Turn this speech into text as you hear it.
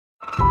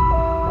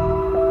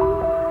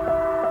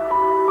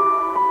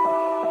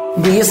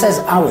Mbuyisa is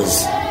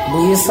ours.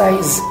 Mbuyisa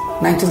is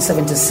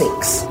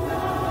 1976.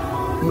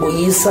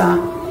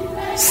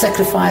 Mbuyisa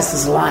sacrificed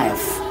his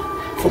life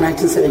for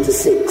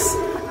 1976.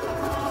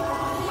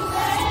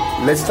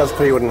 Let's just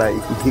pray one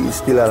night. He is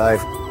still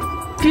alive.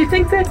 Do you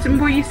think that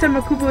Mbuyisa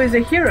Makubu is a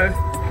hero?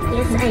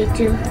 Yes, I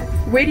do.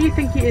 Where do you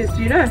think he is?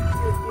 Do you know?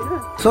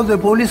 So the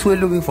police were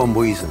looking for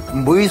Mbuyisa.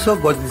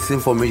 Mbuyisa got this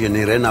information,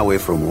 he ran away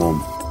from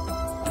home.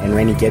 And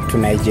when he get to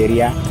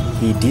Nigeria,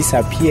 he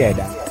disappeared.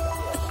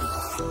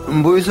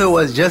 Mbuyisa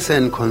was just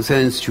a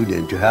concerned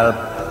student to help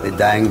the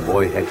dying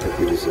boy Hector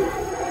Peterson.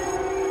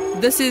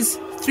 This is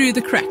Through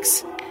the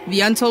Cracks,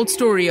 the untold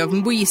story of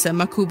Mbuyisa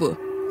Makubu.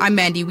 I'm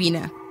Mandy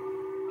Wiener.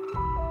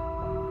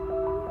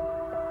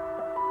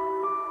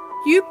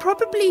 You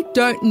probably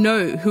don't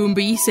know who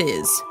Mbuyisa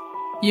is.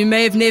 You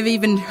may have never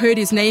even heard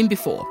his name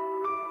before.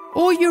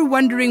 Or you're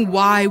wondering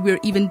why we're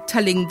even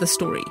telling the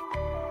story.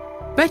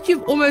 But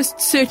you've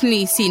almost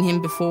certainly seen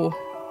him before,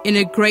 in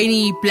a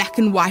grainy black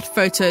and white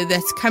photo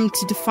that's come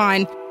to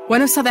define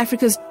one of South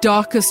Africa's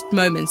darkest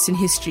moments in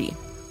history.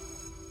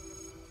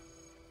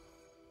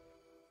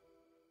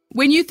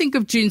 When you think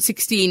of June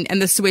 16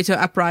 and the Soweto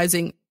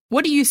uprising,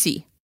 what do you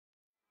see?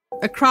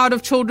 A crowd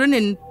of children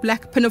in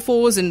black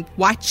pinafores and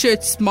white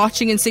shirts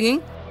marching and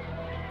singing?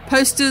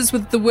 Posters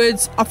with the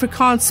words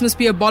 "Afrikaans must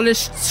be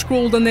abolished"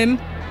 scrawled on them?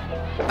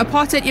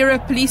 Apartheid-era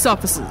police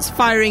officers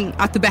firing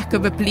out the back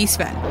of a police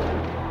van?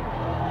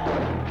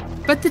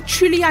 But the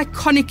truly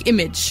iconic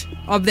image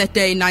of that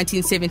day in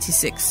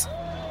 1976,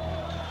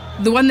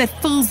 the one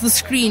that fills the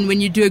screen when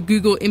you do a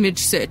Google image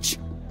search,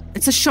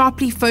 it's a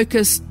sharply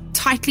focused,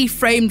 tightly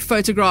framed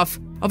photograph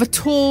of a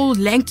tall,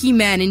 lanky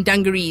man in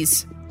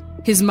dungarees,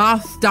 his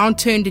mouth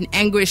downturned in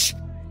anguish,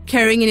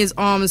 carrying in his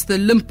arms the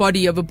limp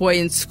body of a boy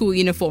in school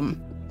uniform.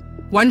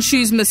 One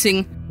shoe's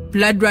missing,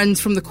 blood runs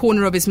from the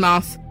corner of his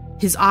mouth,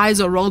 his eyes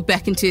are rolled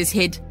back into his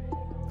head.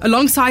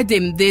 Alongside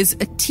them, there's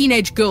a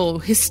teenage girl,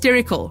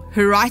 hysterical,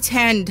 her right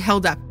hand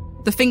held up,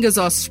 the fingers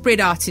are spread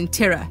out in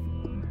terror.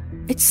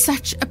 It's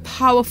such a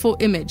powerful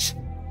image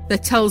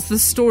that tells the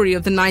story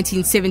of the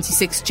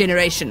 1976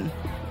 generation.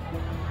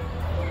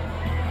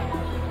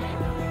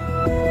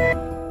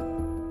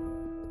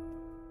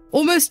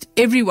 Almost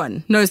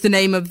everyone knows the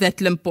name of that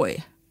limp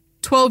boy,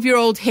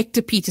 12-year-old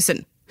Hector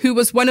Peterson, who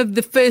was one of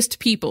the first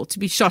people to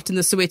be shot in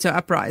the Soweto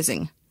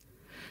uprising.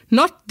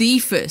 Not the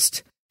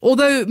first,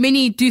 although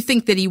many do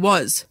think that he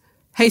was.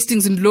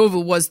 Hastings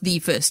Ndlovu was the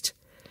first.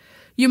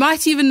 You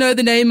might even know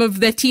the name of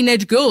that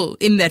teenage girl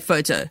in that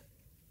photo.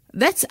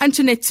 That's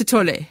Antoinette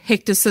Sithole,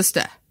 Hector's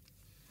sister.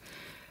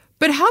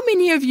 But how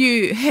many of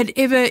you had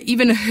ever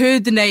even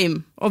heard the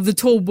name of the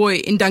tall boy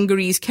in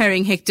dungarees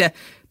carrying Hector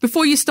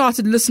before you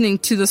started listening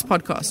to this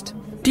podcast?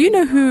 Do you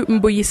know who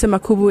Mbuyisa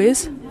Makubu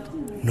is?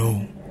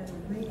 No,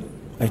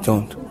 I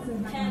don't.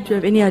 Do you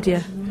have any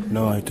idea?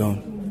 No, I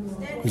don't.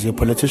 Is he a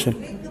politician?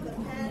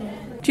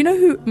 Do you know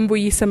who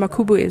Mbuyisa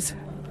Makubu is?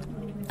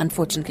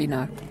 Unfortunately,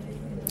 no.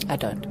 I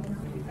don't.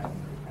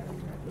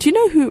 Do you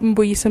know who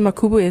Mbuyisa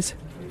Makubu is?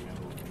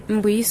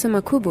 Mbuyisa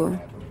Makubu?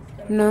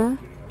 No.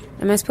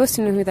 Am I supposed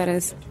to know who that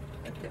is?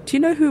 Do you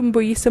know who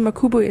Mbuyisa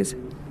Makubu is?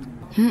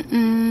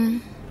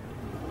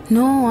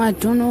 No, I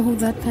don't know who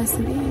that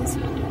person is.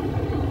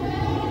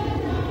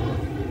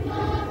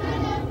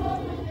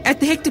 At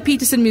the Hector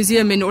Peterson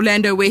Museum in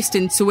Orlando West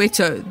in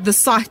Soweto, the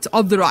site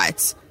of the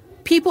riots,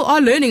 people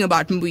are learning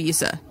about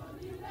Mbuyisa.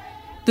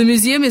 The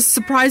museum is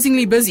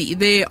surprisingly busy.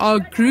 There are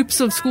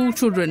groups of school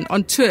children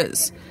on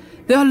tours.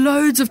 There are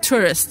loads of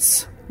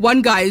tourists.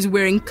 One guy is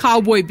wearing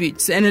cowboy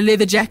boots and a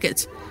leather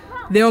jacket.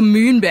 There are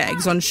moon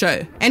bags on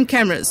show and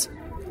cameras.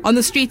 On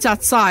the streets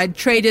outside,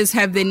 traders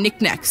have their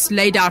knickknacks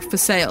laid out for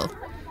sale.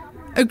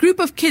 A group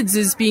of kids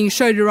is being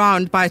showed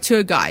around by a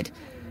tour guide.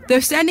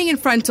 They're standing in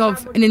front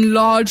of an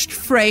enlarged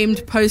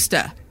framed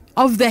poster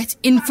of that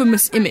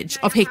infamous image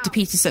of Hector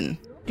Peterson.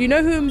 Do you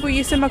know who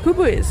Mbuyisa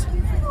Makubu is?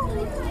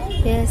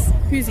 Yes.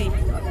 Who's he?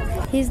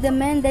 He's the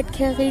man that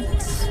carried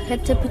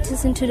Hector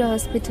Peterson to the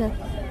hospital.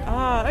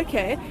 Ah,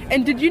 okay.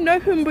 And did you know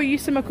who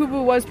Mbuyisa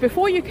Makubu was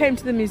before you came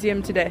to the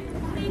museum today?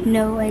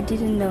 No, I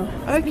didn't know.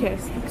 Okay.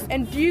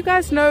 And do you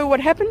guys know what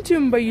happened to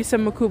Mbuyisa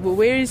Makubu?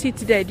 Where is he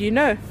today? Do you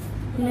know?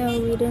 No,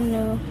 we don't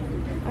know.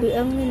 We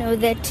only know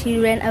that he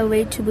ran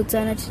away to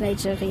Botswana to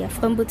Nigeria,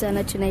 from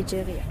Botswana to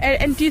Nigeria.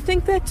 And do you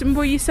think that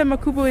Mbuyisa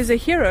Makubu is a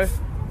hero?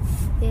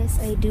 Yes,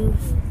 I do.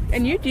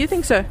 And you? Do you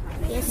think so?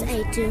 Yes,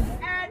 I do.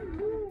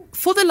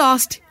 For the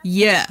last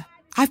year,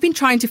 I've been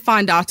trying to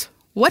find out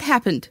what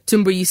happened to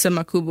Mbuyisa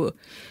Makubu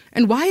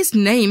and why his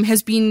name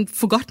has been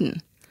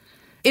forgotten.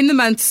 In the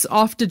months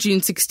after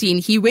June 16,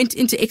 he went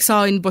into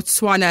exile in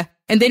Botswana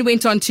and then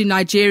went on to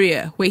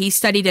Nigeria, where he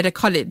studied at a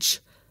college.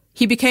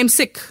 He became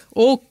sick,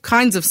 all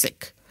kinds of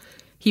sick.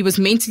 He was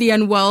mentally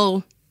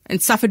unwell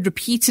and suffered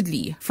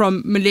repeatedly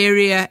from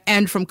malaria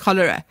and from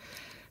cholera.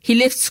 He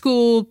left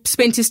school,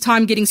 spent his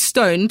time getting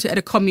stoned at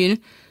a commune,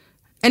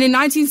 and in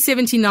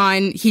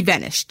 1979 he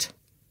vanished,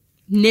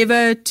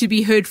 never to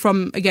be heard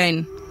from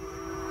again.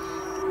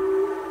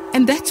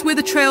 And that's where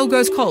the trail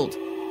goes cold,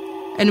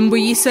 and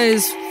Mbuyisa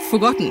is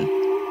forgotten,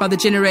 by the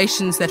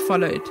generations that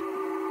followed.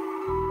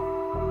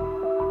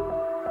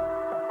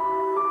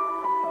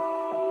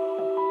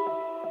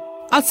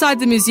 Outside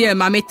the museum,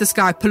 I met this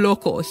guy,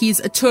 Poloko. He's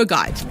a tour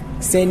guide.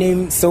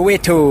 Surname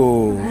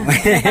Soweto.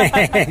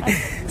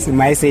 So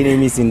my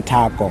surname is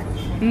Ntako.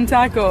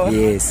 Ntako.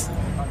 Yes.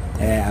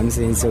 I'm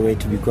saying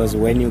Soweto because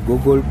when you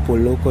Google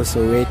Poloko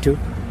Soweto,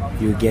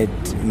 you get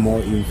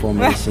more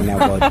information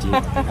about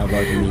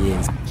me.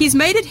 Yes. He's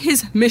made it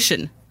his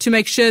mission to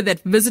make sure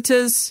that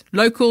visitors,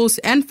 locals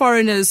and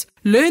foreigners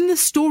learn the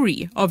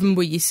story of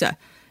Mbuyisa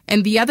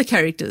and the other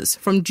characters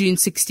from June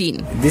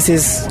 16. This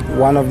is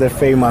one of the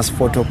famous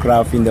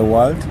photographs in the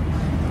world.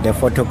 The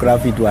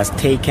photograph, it was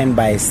taken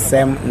by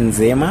Sam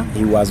Nzema.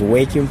 He was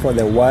working for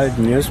the World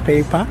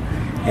newspaper,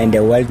 and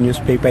the World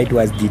newspaper, it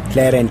was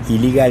declared an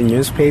illegal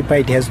newspaper.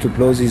 It has to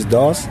close its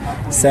doors.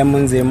 Sam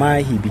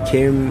Nzema,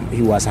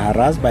 he was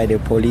harassed by the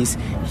police.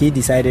 He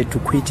decided to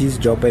quit his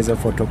job as a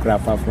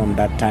photographer from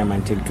that time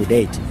until to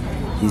date.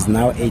 He's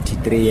now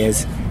 83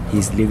 years.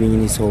 He's living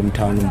in his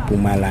hometown in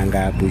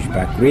Mpumalanga,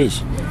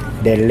 Bushbuckridge.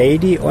 The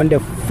lady on the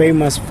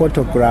famous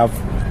photograph,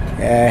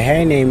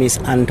 her name is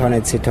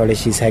Antoinette Sithole.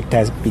 She's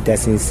Hector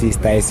Peterson's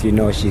sister. As you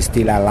know, she's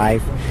still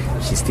alive.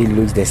 She still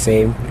looks the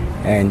same.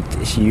 And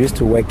she used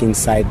to work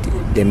inside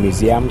the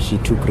museum. She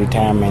took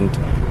retirement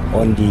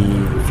on the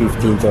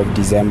 15th of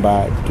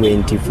December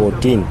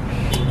 2014.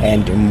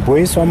 And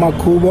Mbuyiswa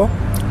Makubo,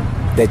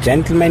 the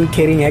gentleman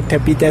carrying Hector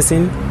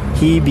Peterson,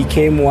 he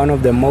became one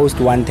of the most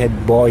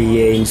wanted boy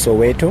here in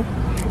Soweto.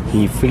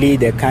 He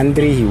fled the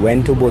country. He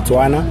went to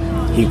Botswana.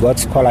 He got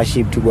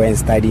scholarship to go and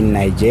study in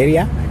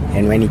Nigeria.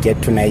 And when he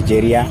get to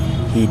Nigeria,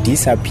 he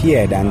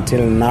disappeared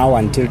until now,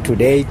 until to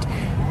date.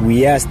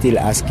 We are still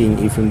asking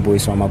if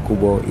Mbuyiswa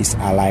Makubo is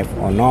alive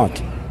or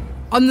not.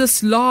 On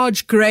this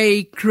large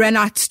grey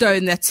granite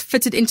stone that's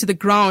fitted into the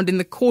ground in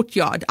the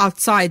courtyard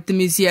outside the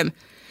museum,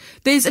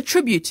 there's a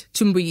tribute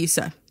to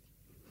Mbuyisa.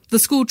 The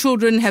school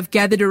children have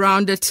gathered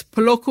around it.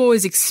 Poloko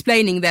is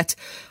explaining that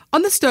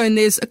on the stone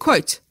there's a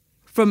quote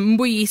from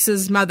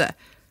Mbuyisa's mother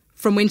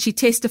from when she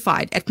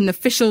testified at an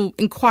official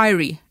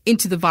inquiry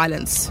into the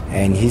violence.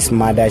 And his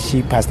mother,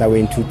 she passed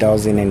away in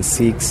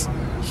 2006.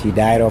 She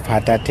died of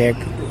heart attack.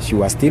 She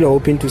was still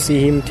hoping to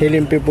see him,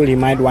 telling people he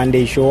might one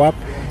day show up.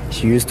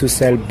 She used to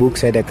sell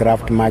books at the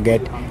craft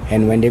market.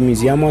 And when the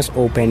museum was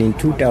opened in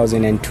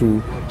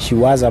 2002, she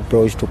was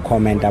approached to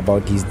comment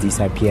about his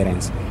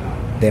disappearance.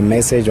 The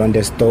message on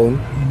the stone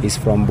is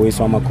from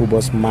Mbuyiswa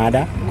Makubo's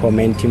mother,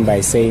 commenting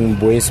by saying,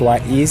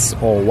 "Mbuyiswa is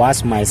or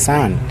was my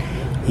son."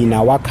 In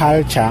our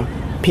culture,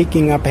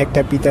 picking up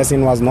Hector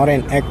Peterson was not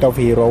an act of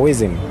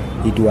heroism.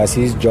 It was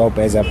his job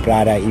as a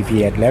brother. If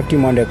he had left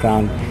him on the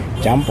ground,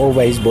 jump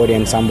over his body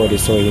and somebody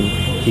saw him,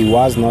 he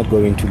was not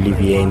going to live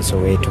here in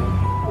Soweto.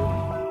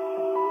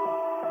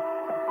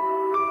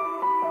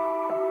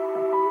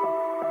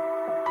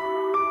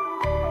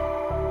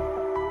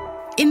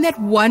 In that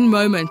one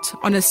moment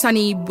on a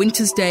sunny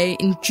winter's day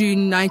in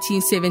June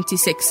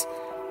 1976,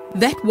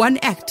 that one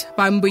act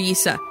by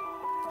Mbuyisa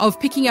of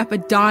picking up a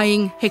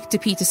dying Hector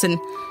Peterson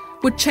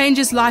would change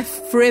his life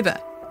forever.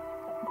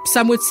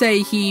 Some would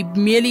say he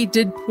merely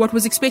did what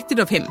was expected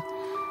of him.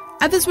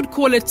 Others would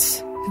call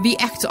it the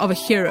act of a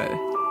hero.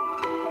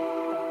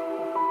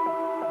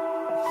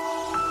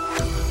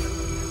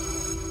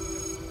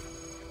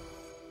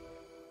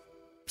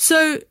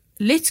 So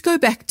let's go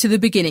back to the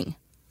beginning.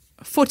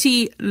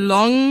 40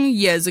 long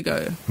years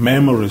ago.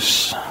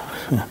 Memories.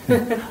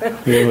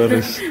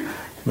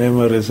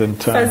 Memories and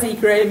time. Fuzzy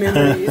grey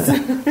memories.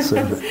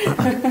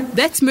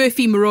 That's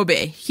Murphy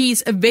Morobe.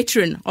 He's a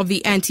veteran of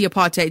the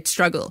anti-apartheid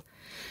struggle.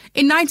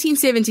 In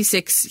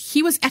 1976,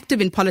 he was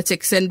active in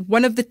politics and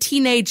one of the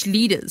teenage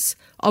leaders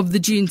of the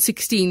June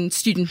 16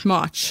 student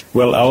march.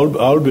 Well,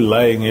 I'll be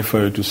lying if I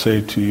were to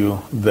say to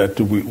you that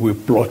we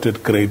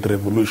plotted great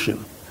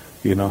revolution.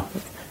 You know,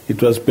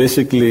 it was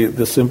basically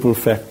the simple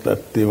fact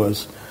that there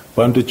was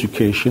bound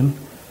education,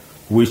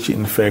 which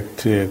in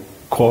fact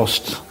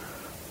caused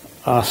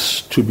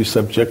us to be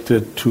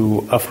subjected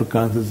to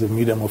Afrikaans as a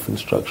medium of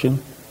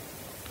instruction.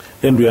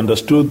 And we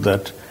understood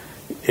that,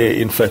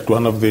 in fact,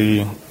 one of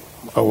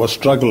our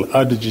struggle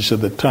adages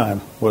at the time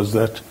was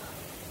that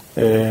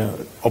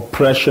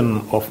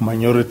oppression of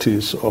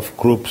minorities, of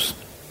groups,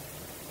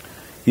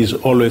 is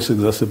always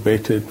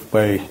exacerbated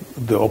by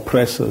the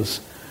oppressors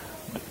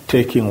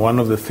taking one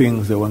of the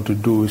things they want to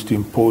do is to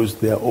impose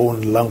their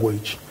own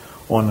language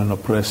on an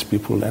oppressed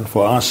people. And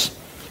for us,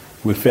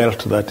 we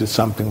felt that it's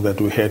something that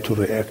we had to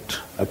react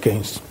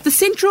against. The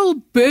central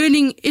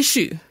burning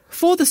issue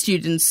for the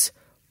students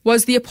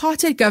was the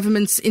apartheid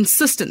government's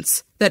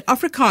insistence that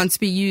Afrikaans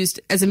be used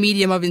as a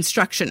medium of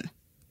instruction.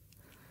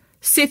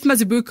 Seth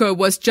Mazibuko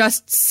was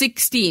just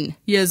 16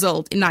 years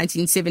old in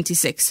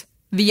 1976,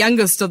 the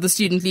youngest of the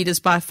student leaders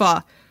by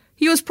far.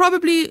 He was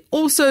probably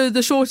also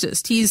the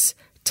shortest. He's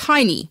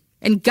tiny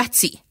and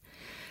gutsy.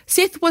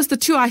 Seth was the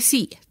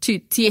 2IC to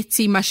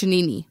Tsietsi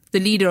Mashinini, the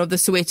leader of the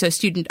Soweto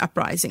student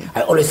uprising.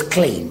 I always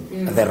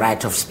claim the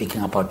right of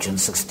speaking about June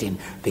 16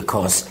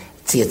 because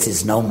Tsietsi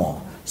is no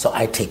more. so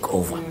I take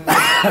over.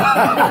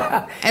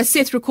 As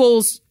Seth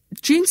recalls,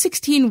 June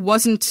 16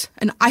 wasn't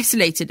an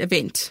isolated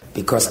event.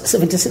 Because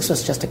 76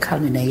 was just a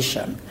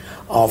culmination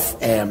of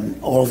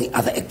all the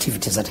other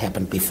activities that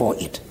happened before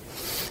it.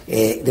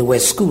 There were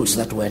schools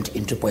that went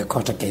into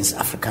boycott against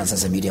Afrikaans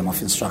as a medium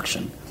of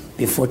instruction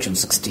before June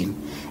 16.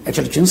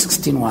 Actually, June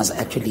 16 was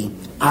actually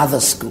other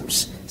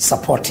schools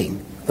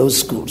supporting those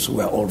schools who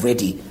were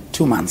already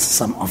 2 months,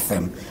 some of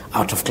them,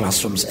 out of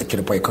classrooms,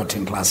 actually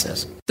boycotting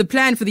classes. The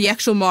plan for the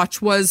actual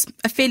march was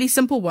a fairly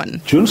simple one.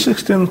 June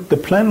 16th, the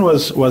plan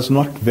was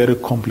not very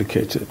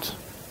complicated.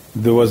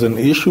 There was an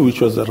issue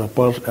which was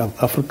about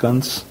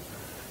Afrikaans,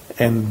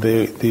 and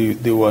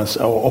there was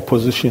our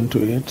opposition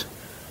to it.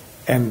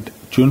 And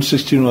June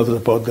 16 was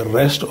about the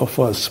rest of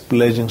us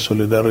pledging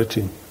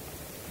solidarity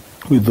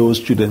with those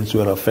students who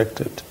were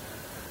affected.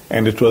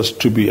 And it was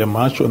to be a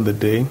march on the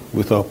day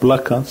with our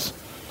placards,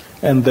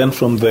 and then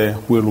from there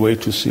we'll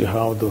wait to see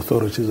how the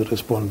authorities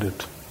responded.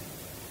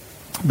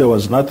 There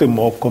was nothing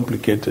more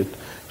complicated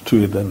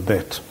to it than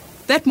that.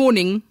 That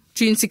morning,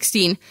 June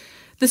 16,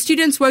 the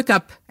students woke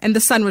up and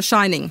the sun was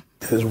shining.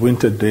 As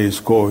winter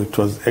days go, it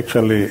was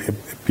actually a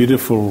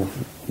beautiful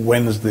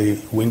winter's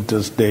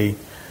day,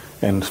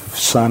 and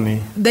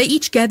sunny. They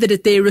each gathered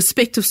at their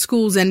respective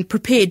schools and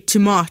prepared to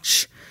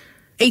march.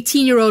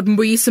 18-year-old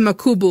Mbuyisa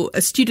Makubu,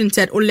 a student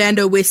at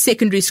Orlando West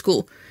Secondary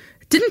School,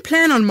 didn't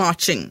plan on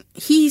marching.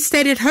 He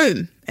stayed at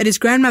home at his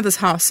grandmother's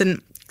house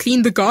and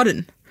cleaned the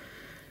garden.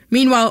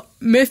 Meanwhile,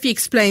 Murphy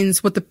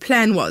explains what the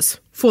plan was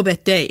for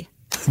that day.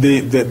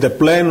 The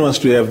plan was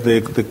to have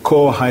the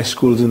core high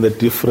schools in the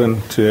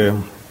different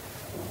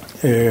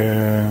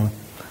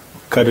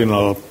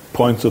cardinal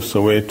points of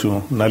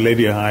Soweto,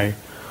 Naledi High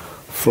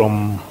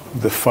from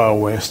the far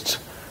west,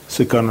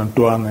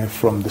 Sekanantwane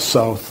from the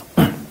south,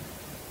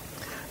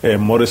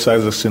 Morris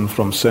Isaacson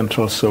from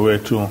central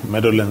Soweto,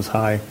 Meadowlands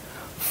High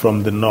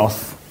from the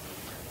north,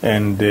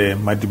 and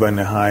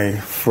Madibane High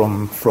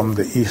from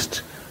the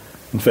east.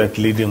 In fact,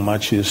 leading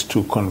marches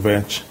to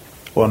converge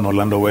on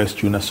Orlando West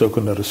Junior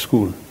Secondary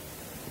School,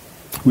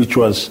 which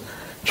was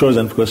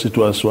chosen because it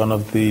was one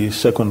of the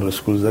secondary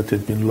schools that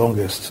had been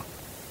longest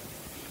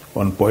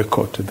on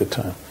boycott at the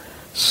time.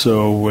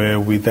 So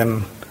we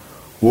then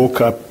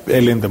woke up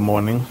early in the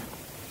morning,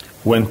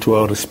 went to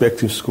our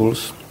respective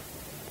schools,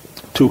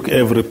 took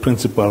every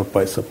principal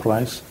by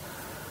surprise,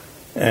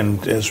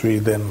 and as we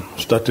then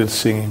started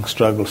singing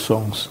struggle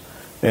songs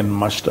and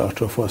marched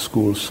out of our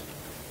schools,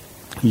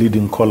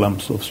 leading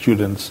columns of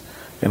students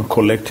and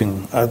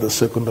collecting other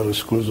secondary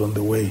schools on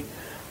the way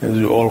as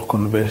we all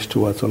converged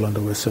towards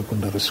Orlando West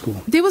Secondary School.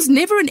 There was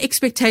never an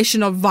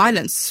expectation of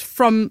violence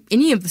from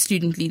any of the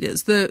student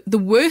leaders. The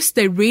worst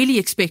they really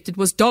expected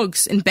was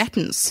dogs and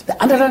batons. The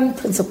underlying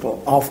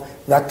principle of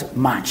that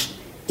march,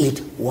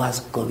 it was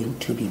going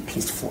to be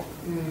peaceful.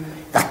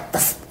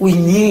 We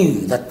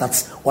knew that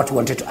that's what we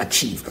wanted to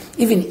achieve,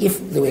 even if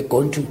they were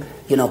going to,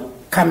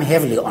 come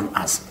heavily on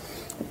us.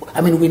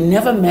 I mean, we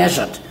never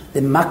measured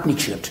the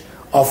magnitude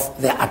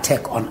of their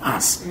attack on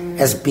us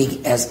as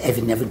big as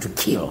having to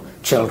kill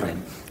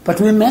children. But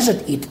we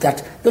measured it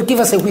that they'll give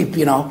us a whip,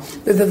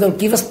 they'll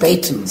give us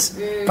batons.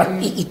 But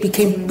it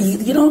became,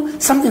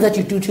 something that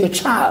you do to your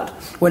child,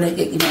 when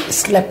a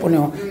slap on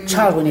your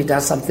child when he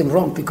does something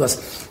wrong,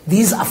 because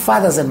these are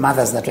fathers and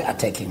mothers that are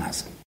attacking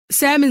us.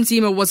 Sam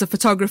Nzima was a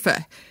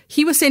photographer.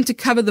 He was sent to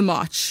cover the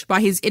march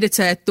by his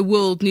editor at the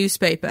World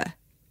newspaper.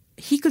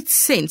 He could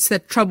sense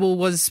that trouble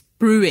was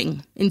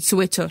brewing in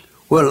Soweto.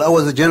 Well, I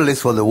was a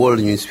journalist for the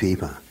World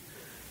newspaper.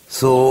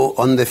 So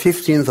on the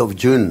 15th of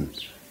June,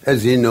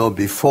 as you know,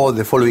 before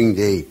the following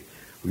day,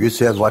 we used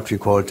to have what we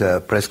called a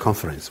press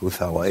conference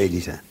with our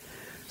editor.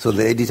 So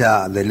the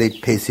editor, the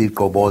late Pacey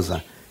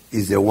Koboza,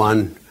 is the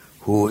one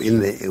who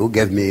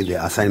gave me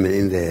the assignment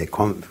in the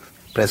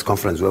press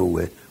conference where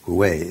we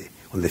were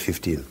on the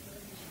 15th.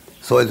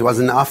 So it was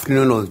in the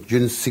afternoon of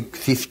June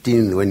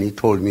 15 when he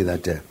told me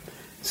that,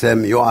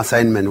 Sam, your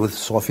assignment with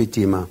Sophie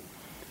Tima,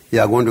 you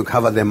are going to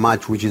cover the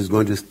march which is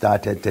going to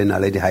start at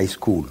Naledi High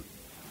School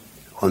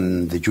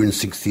on the June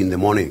 16 in the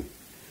morning.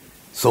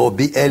 So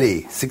be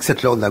early, 6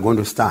 o'clock they're going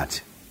to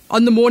start.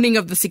 On the morning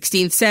of the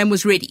 16th, Sam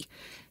was ready.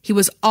 He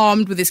was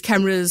armed with his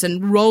cameras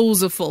and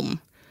rolls of film.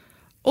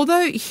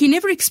 Although he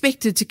never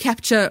expected to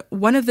capture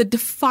one of the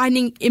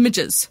defining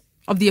images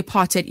of the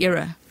apartheid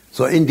era.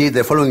 So indeed,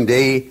 the following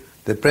day,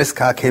 the press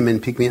car came and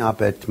picked me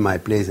up at my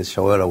place at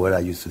Shawera where I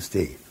used to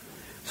stay.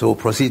 So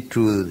proceed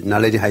to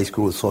Naledi High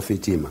School with Sophie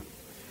Tima.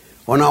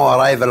 On our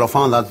arrival, I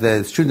found that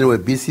the students were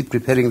busy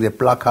preparing the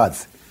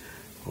placards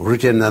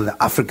written that the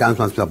Afrikaans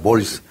must be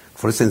abolished.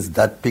 For instance,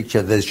 that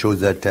picture there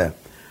shows that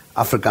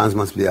Afrikaans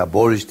must be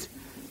abolished.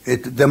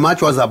 The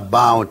march was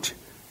about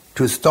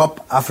to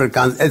stop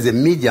Afrikaans as a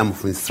medium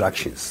of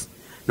instructions.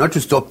 Not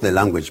to stop the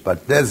language,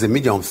 but there's a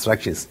medium of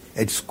instructions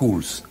at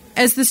schools.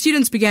 As the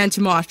students began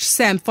to march,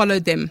 Sam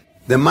followed them.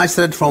 The march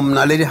started from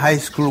Naledi High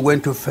School,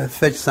 went to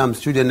fetch some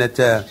students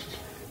at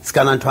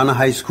Skanantwana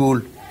High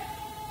School,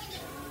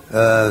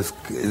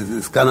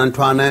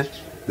 Skanantwane.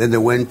 Then they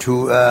went to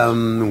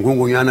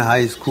Ngungunyana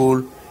High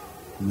School,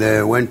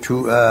 They went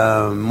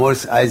to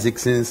Morris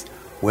Isaacson's,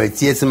 where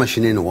Tsietsi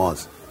Mashinini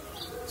was.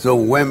 So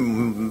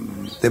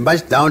when they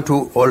marched down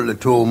to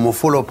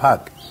Mofolo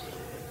Park,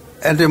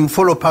 and in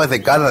Mofolo Park they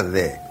gathered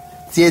there.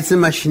 Tsietsi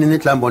Mashinini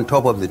climbed on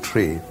top of the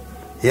tree.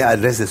 He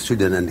addressed the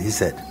student and he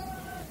said,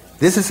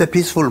 "This is a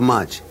peaceful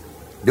march.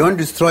 Don't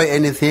destroy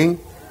anything.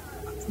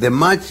 The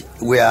march,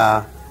 we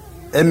are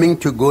aiming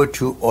to go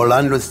to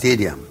Orlando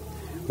Stadium,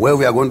 where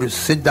we are going to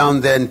sit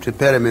down there and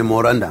prepare a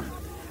memorandum.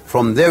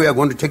 From there we are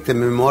going to take the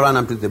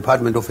memorandum to the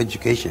Department of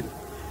Education."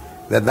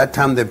 At that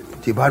time the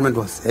Department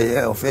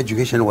of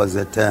Education was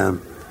at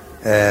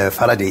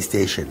Faraday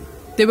Station.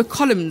 There were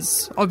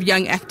columns of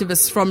young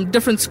activists from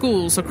different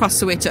schools across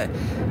Soweto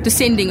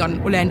descending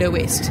on Orlando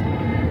West.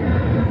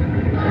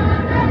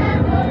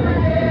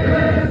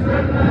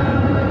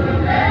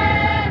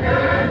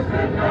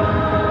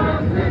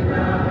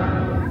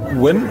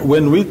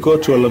 When we go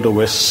to Orlando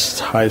West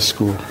High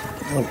School,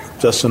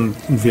 just in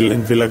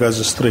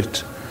Vilakazi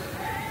Street,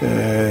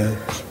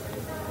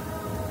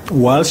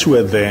 whilst we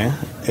were there,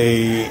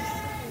 a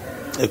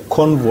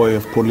convoy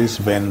of police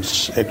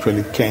vans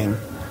actually came,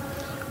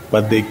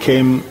 but they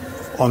came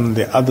on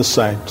the other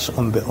side,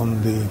 on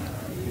the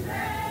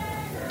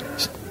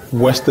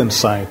western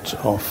side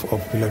of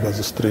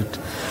Vilakazi Street,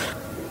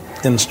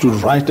 and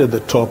stood right at the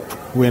top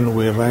when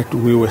we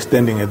were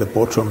standing at the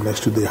bottom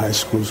next to the high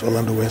schools,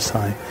 Orlando West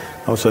High,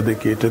 outside the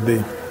gate at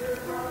the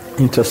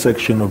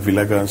intersection of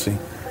Vilakazi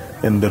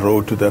and the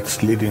road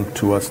that's leading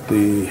towards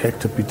the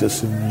Hector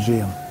Peterson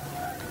Museum.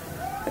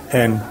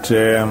 And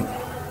a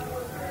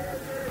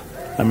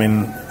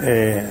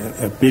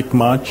big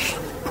march,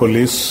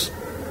 police,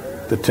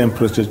 the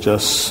temperature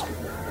just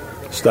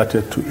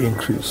started to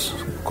increase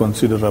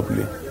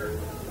considerably.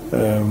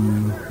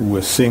 We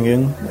were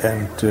singing,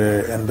 and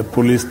the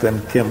police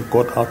then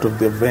got out of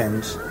their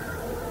vans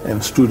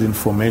and stood in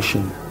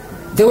formation.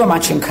 They were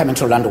marching coming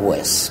to Orlando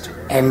West,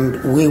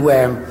 and we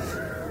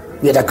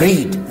had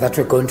agreed that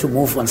we're going to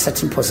move on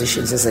certain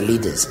positions as the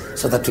leaders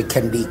so that we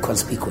can be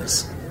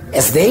conspicuous.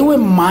 As they were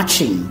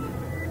marching,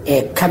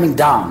 coming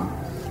down,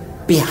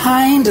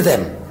 behind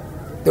them,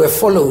 they were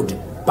followed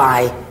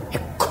by a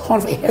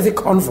heavy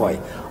convoy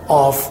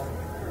of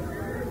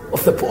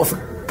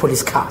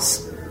police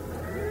cars.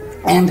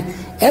 And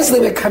as they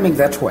were coming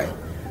that way,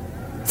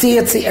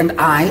 Tsietsi and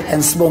I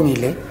and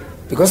Sibongile,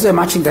 because they were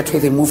marching that way,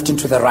 they moved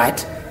into the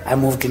right, I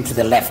moved into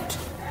the left,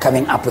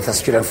 coming up with a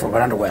student from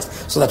Orlando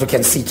West so that we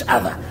can see each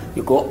other.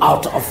 You go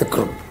out of the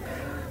group.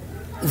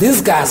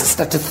 These guys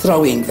started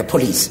throwing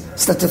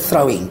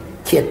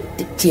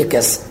tear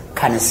gas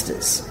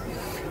canisters.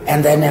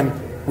 And then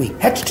we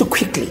had to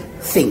quickly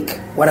think,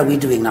 what are we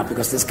doing now?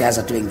 Because these guys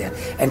are doing that.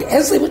 And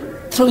as they were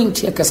throwing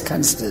tear gas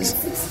canisters,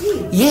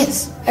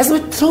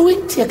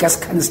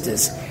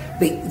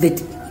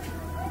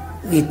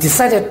 they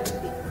decided,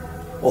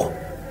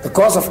 the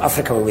gods of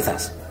Africa were with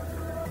us.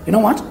 You know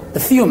what? The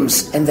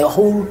fumes and the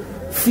whole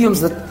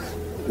fumes that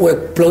were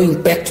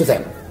blowing back to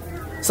them.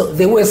 So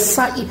they were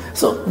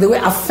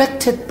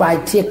affected by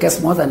tear gas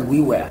more than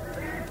we were.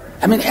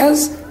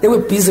 As they were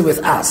busy with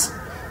us,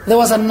 there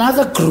was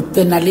another group,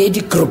 the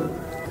Naledi group.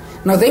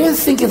 Now they were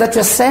thinking that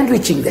we're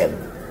sandwiching them.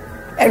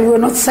 And we were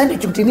not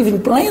sandwiching, we didn't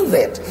even plan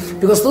that.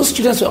 Because those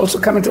students were also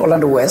coming to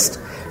Orlando West.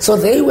 So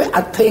they were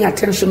paying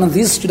attention on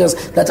these students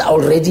that are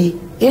already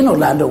in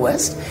Orlando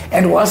West.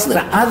 And whilst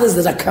there are others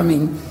that are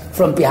coming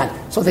from behind.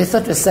 So they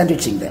thought we're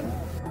sandwiching them.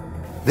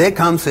 There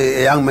comes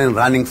a young man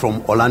running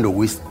from Orlando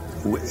East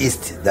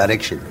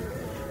direction.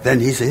 Then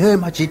he said, "Hey,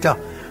 Machita,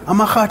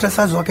 amakhata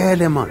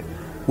sazwakele man."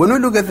 When we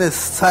look at the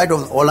side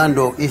of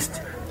Orlando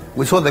East,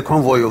 we saw the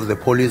convoy of the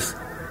police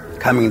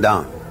coming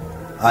down.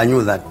 I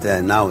knew that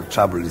now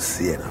trouble is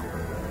here now.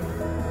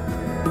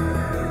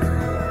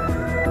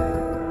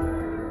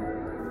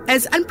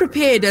 As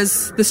unprepared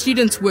as the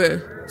students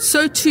were,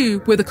 so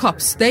too were the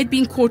cops. They'd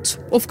been caught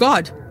off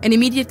guard and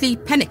immediately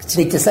panicked.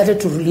 They decided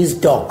to release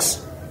dogs,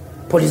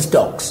 police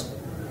dogs.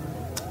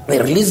 They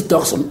released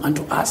dogs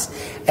onto us,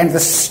 and the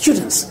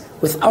students,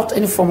 without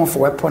any form of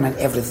weapon and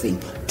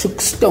everything,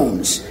 took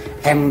stones.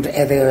 And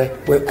I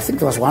think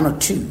there was one or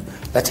two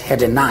that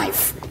had a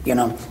knife.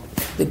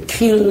 They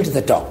killed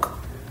the dog.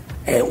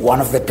 One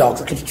of the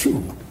dogs, actually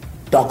 2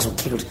 dogs were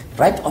killed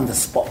right on the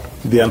spot.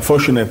 The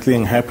unfortunate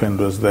thing happened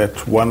was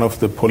that one of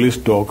the police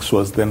dogs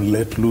was then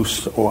let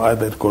loose, or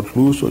either it got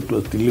loose or it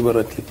was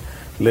deliberately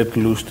let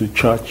loose to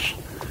charge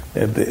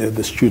at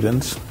the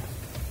students.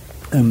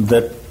 And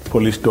that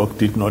police dog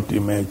did not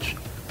emerge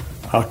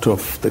out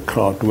of the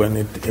crowd when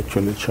it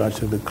actually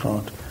charged at the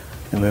crowd.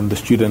 And then the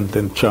student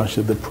then charged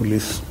at the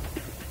police.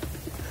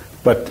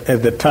 But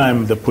at the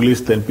time, the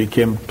police then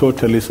became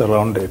totally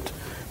surrounded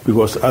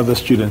because other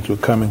students were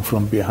coming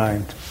from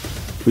behind,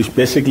 which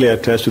basically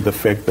attests to the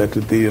fact that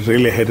they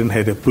really hadn't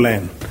had a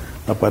plan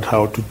about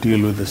how to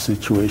deal with the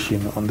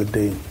situation on the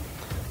day.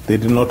 They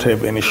did not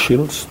have any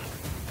shields.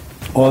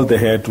 All they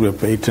had were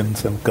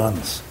batons and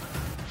guns.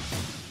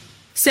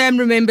 Sam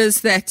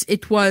remembers that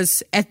it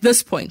was at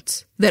this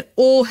point that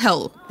all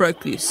hell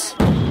broke loose.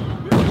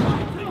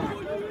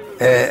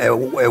 A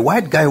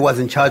white guy who was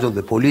in charge of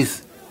the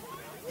police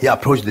he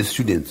approached the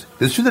students.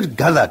 The students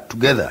gathered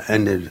together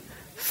and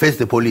faced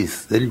the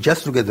police. They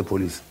just look at the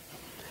police.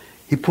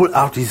 He pulled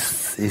out his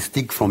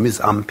stick from his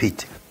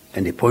armpit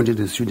and he pointed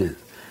to the students.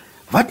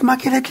 What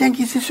makele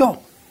klenki so?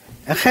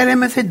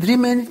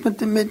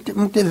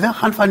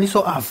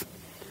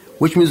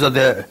 Which means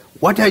that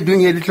what are you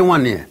doing here, little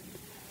one here?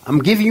 I'm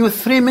giving you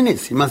 3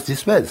 minutes. You must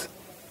disperse.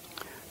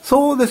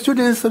 So the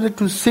students started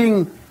to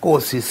sing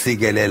Nkosi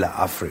Sikelel'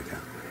 Africa,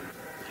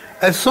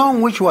 a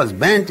song which was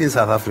banned in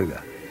South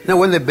Africa. Now,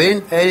 when they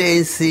banned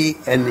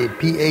ANC and the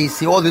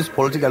PAC, all these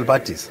political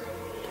parties,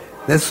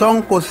 the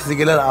song Nkosi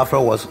Sikelel'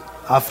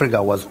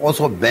 Africa was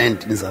also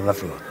banned in South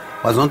Africa.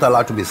 Was not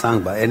allowed to be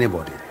sung by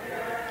anybody.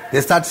 They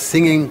started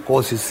singing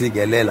Nkosi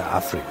Sikelel'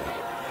 Africa.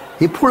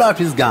 He pulled out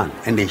his gun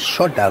and he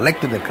shot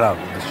direct to the crowd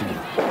of the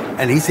students.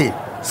 And he said,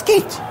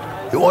 "Skit!"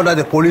 He ordered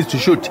the police to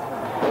shoot.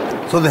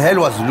 So the hell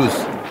was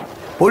loose.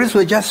 Police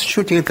were just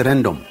shooting at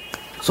random.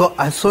 So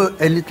I saw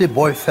a little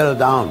boy fell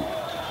down.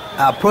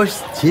 I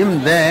approached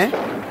him there.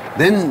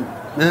 Then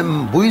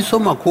Mbuyiso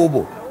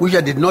Makhubu, which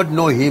I did not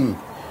know him,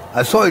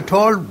 I saw a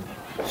tall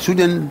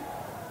student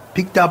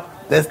picked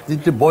up that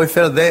little boy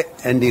fell there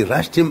and he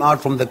rushed him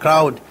out from the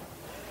crowd.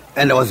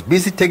 And I was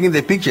busy taking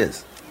the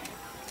pictures.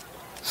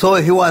 So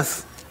he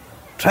was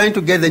trying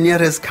to get the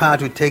nearest car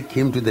to take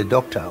him to the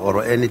doctor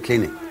or any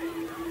clinic.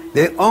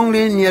 The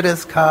only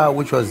nearest car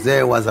which was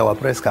there was our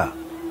press car,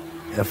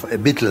 a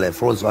Beetle, a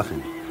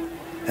Volkswagen.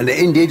 And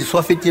indeed,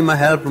 Sophie Tima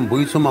helped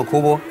Mbuyiso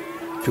Makhubu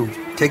to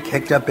take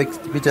Hector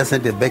Peterson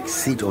at the back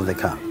seat of the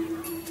car.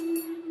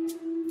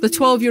 The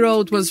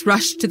 12-year-old was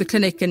rushed to the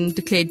clinic and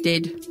declared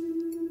dead.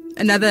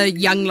 Another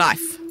young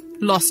life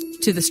lost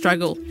to the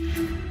struggle.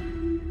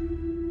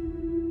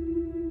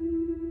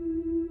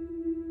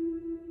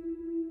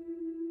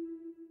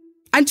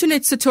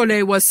 Antoinette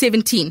Sithole was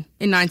 17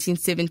 in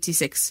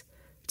 1976.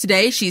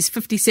 Today, she's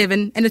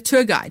 57 and a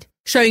tour guide,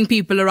 showing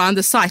people around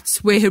the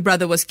sites where her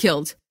brother was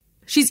killed.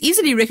 She's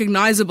easily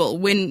recognizable.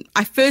 When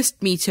I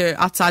first meet her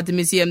outside the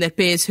museum that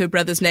bears her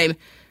brother's name,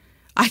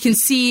 I can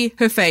see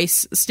her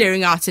face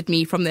staring out at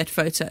me from that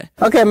photo.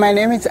 Okay, my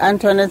name is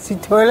Antoinette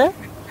Sithole,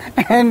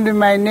 and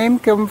my name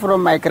came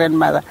from my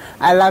grandmother.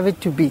 I love it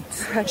to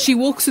bits. She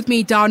walks with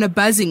me down a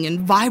buzzing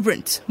and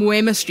vibrant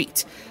Moema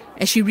Street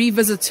as she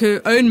revisits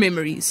her own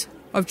memories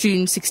of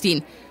June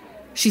 16.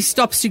 She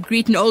stops to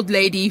greet an old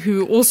lady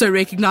who also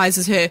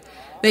recognizes her.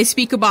 They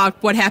speak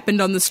about what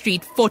happened on the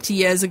street 40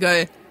 years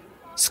ago.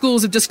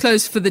 Schools have just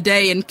closed for the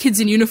day and kids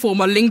in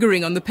uniform are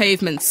lingering on the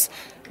pavements,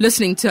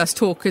 listening to us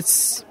talk.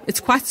 It's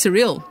quite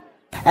surreal.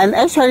 And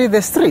actually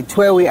the street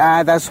where we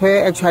are, that's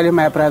where actually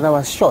my brother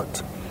was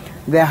shot.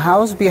 The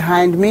house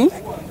behind me,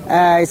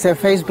 it's a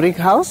face brick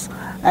house.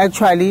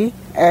 Actually,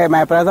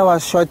 my brother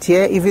was shot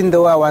here, even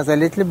though I was a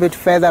little bit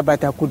further,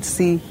 but I could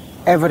see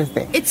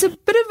everything. It's a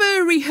bit of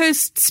a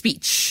rehearsed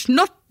speech,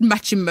 not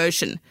much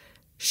emotion.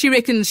 She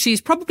reckons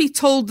she's probably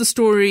told the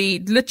story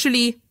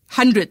literally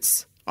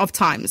hundreds of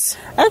times.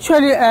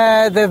 Actually,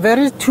 the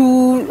very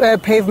two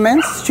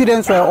pavements,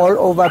 students were all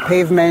over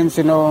pavements,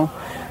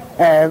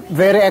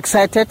 very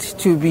excited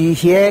to be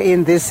here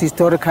in this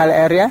historical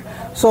area.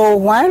 So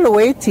while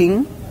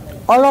waiting,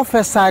 all of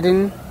a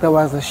sudden there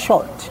was a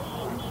shot.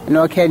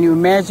 Can you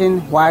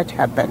imagine what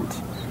happened?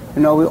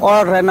 We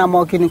all ran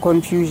amok in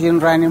confusion,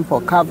 running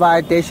for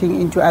cover, dashing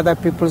into other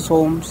people's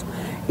homes.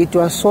 It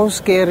was so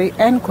scary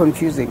and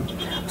confusing.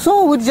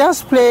 So we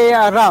just play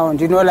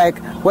around, like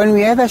when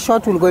we had a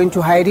shot, we'll go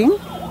into hiding,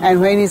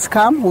 and when it's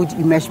come, we'd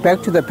emerge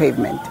back to the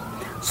pavement.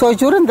 So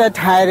during that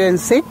hide and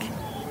seek,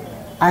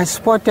 I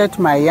spotted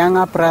my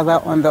younger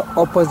brother on the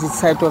opposite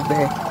side of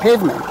the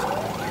pavement.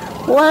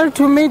 Well,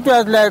 to me, it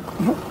was like,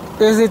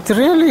 is it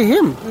really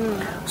him?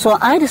 So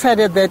I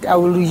decided that I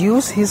will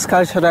use his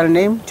cultural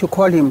name to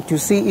call him to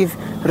see if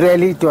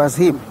really it was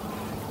him.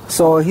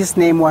 So his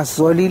name was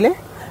Zolile,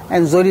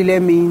 and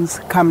Zolile means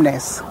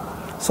calmness.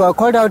 So I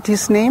called out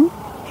his name.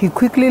 He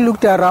quickly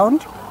looked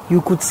around. You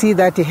could see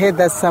that he heard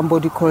that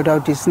somebody called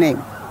out his name.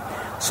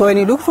 So when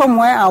he looked from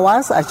where I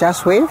was, I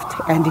just waved,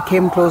 and he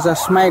came closer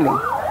smiling.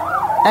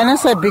 And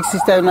as a big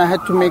sister, I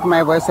had to make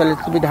my voice a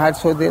little bit hard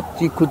so that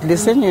he could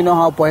listen. You know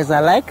how boys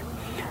are like.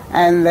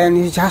 And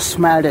then he just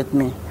smiled at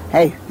me.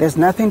 Hey, there's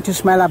nothing to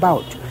smile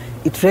about.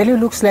 It really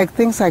looks like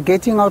things are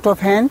getting out of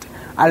hand.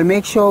 I'll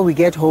make sure we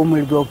get home,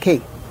 we'll be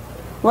okay.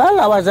 Well,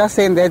 I was just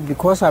saying that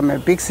because I'm a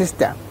big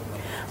sister.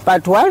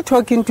 But while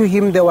talking to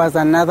him, there was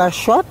another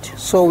shot,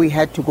 so we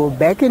had to go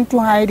back into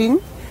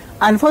hiding.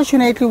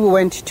 Unfortunately, we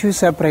went two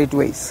separate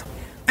ways.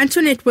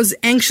 Antoinette was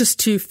anxious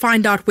to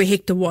find out where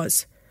Hector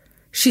was.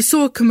 She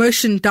saw a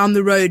commotion down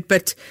the road,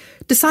 but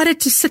decided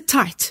to sit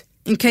tight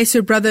in case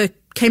her brother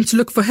came to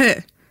look for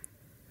her.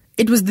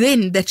 It was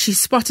then that she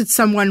spotted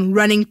someone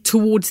running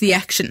towards the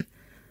action.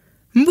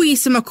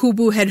 Mbuyiso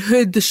Makhubu had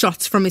heard the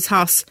shots from his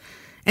house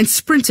and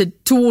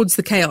sprinted towards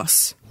the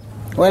chaos.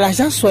 Well, I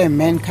just saw a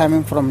man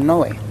coming from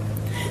nowhere.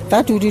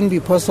 That wouldn't be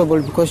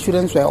possible because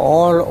students were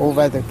all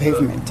over the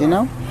pavement,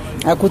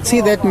 I could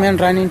see that man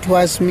running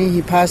towards me.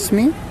 He passed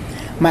me.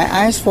 My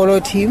eyes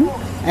followed him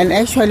and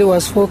actually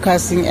was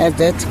focusing at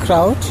that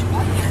crowd.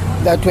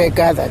 that were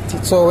gathered.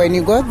 So when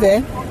you got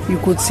there, you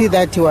could see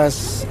that he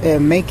was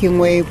making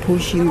way,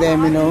 pushing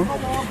them,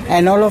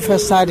 and all of a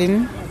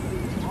sudden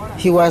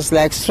he was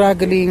like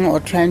struggling or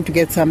trying to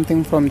get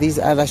something from these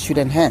other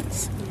student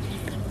hands.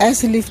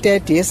 As he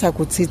lifted, yes, I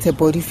could see the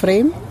body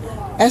frame.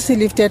 As he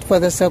lifted for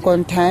the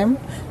second time,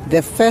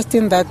 the first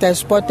thing that I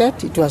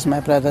spotted, it was my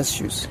brother's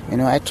shoes.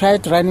 I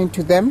tried running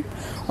to them.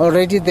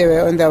 Already they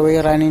were on their way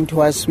running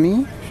towards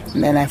me.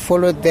 And then I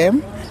followed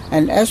them.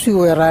 And as we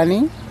were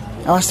running,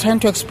 I was trying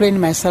to explain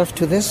myself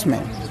to this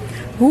man.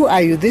 Who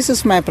are you? This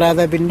is my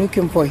brother. I've been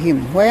looking for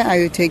him. Where are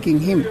you taking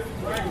him?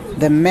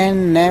 The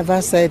man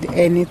never said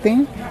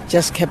anything,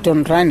 just kept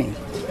on running.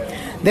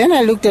 Then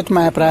I looked at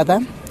my brother.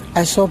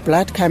 I saw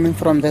blood coming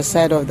from the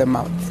side of the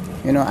mouth.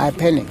 I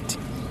panicked.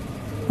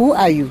 Who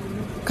are you?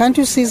 Can't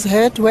you see his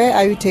head? Where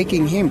are you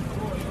taking him?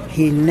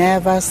 He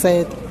never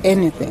said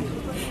anything.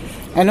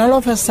 And all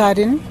of a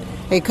sudden,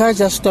 a car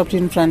just stopped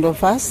in front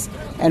of us,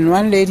 and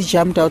one lady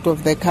jumped out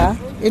of the car,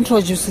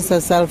 introduces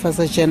herself as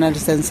a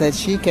journalist and said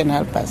she can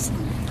help us.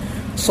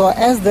 So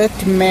as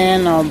that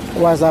man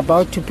was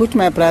about to put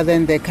my brother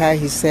in the car,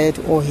 he said,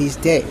 oh, he's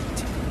dead.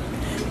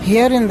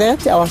 Hearing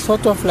that, I was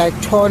sort of like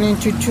torn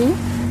into two.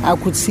 I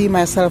could see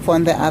myself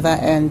on the other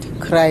end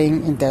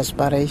crying in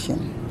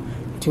desperation.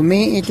 To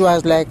me, it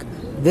was like,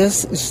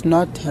 this is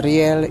not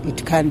real,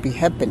 it can't be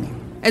happening.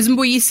 As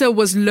Mbuyisa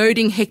was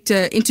loading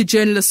Hector into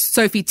journalist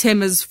Sophie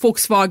Temmer's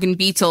Volkswagen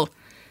Beetle,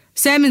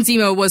 Sam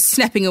Nzima was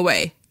snapping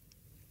away.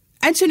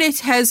 Antoinette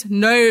has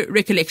no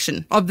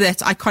recollection of that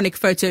iconic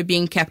photo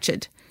being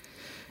captured.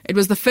 It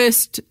was the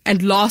first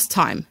and last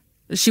time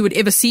she would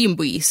ever see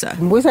Mbuyisa.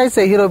 Mbuyisa is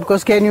a hero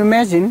because can you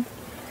imagine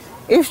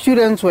if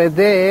students were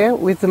there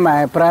with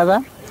my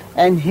brother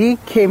and he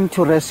came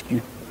to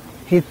rescue?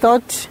 He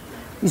thought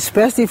it's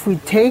best if we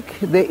take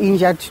the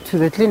injured to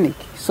the clinic.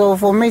 So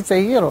for me, it's a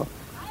hero.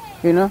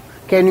 Can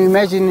you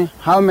imagine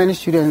how many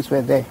students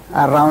were there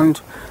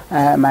around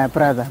my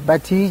brother?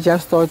 But he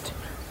just thought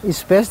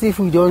it's best if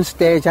we don't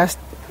stay, just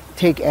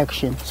take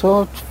action.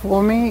 So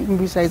for me,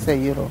 Mbuyisa is a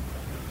hero.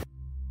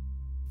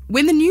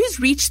 When the news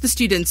reached the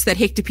students that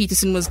Hector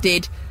Peterson was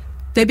dead,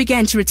 they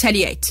began to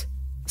retaliate.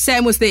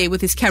 Sam was there with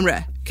his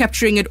camera,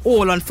 capturing it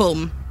all on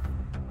film.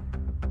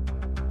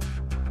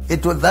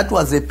 That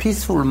was a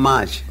peaceful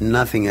march,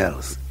 nothing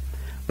else.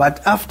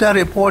 But after a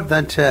report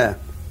that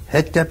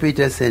Hector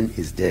Peterson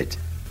is dead,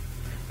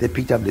 they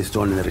picked up the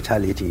stone and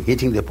retaliating,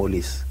 hitting the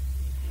police.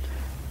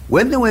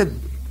 When they were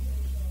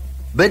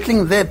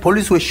battling there,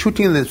 police were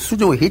shooting, the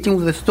students were hitting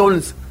with the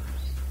stones.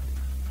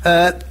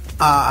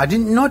 I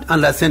did not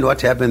understand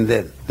what happened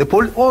there.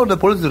 All the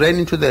police ran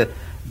into the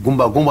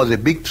Gumba, the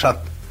big truck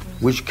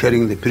which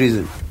carrying the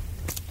prison.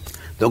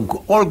 They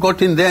all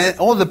got in there,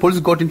 all the police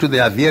got into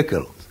their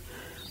vehicle.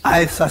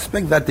 I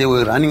suspect that they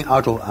were running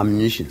out of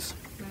ammunition.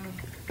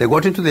 They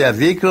got into their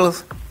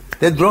vehicles,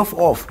 they drove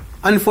off.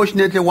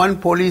 Unfortunately, one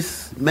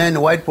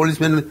white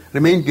policeman,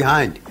 remained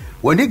behind.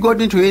 When he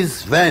got into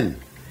his van,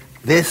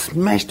 they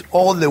smashed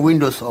all the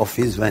windows of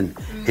his van.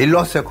 He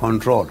lost the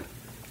control,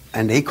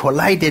 and he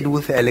collided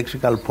with the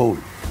electrical pole.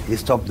 He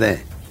stopped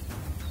there.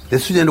 The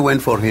student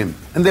went for him,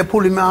 and they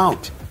pulled him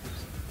out.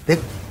 They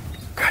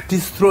cut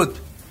his throat.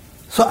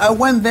 So I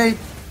went there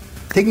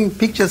taking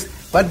pictures.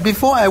 But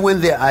before I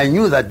went there, I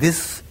knew that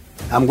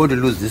I'm going to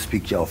lose this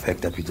picture of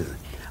Hector Peterson.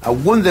 I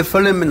won the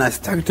film and I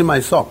stuck it to my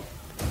sock.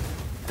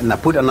 And I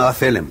put another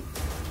film.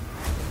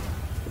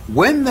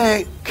 When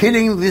they're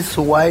killing this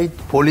white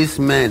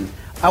policeman,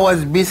 I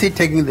was busy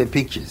taking the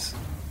pictures.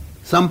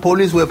 Some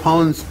police were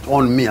pounced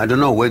on me. I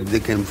don't know where they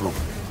came from.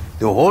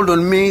 They hold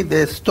on me,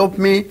 they stopped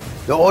me,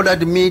 they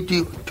ordered me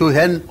to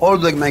hand all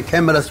my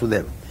cameras to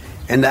them.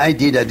 And I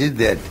did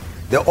that.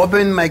 They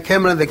opened my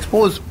camera, they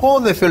exposed all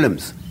the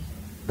films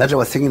that I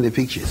was taking the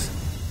pictures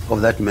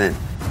of that man.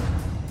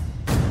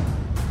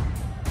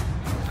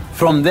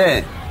 From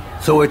there,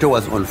 Soweto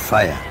was on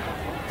fire.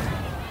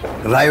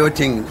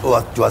 Rioting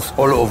was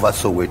all over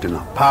Soweto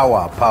now.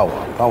 Power.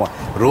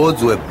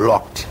 Roads were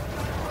blocked.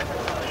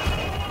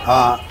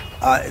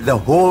 The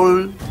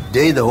whole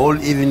day, the whole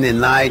evening, the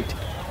night,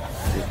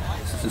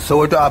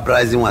 Soweto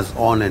uprising was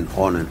on and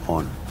on and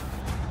on.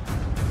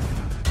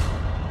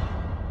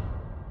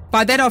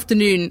 By that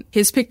afternoon,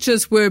 his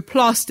pictures were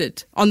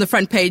plastered on the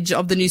front page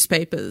of the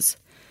newspapers.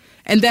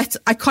 And that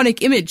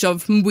iconic image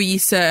of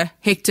Mbuyisa,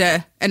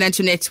 Hector, and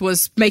Antoinette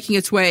was making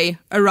its way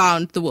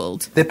around the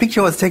world. The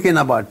picture was taken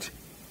about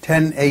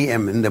 10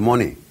 a.m. in the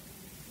morning.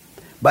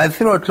 By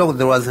 3 o'clock,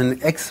 there was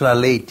an extra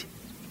late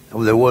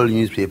of the world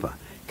newspaper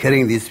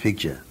carrying this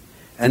picture.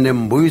 And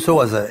Mbuyisa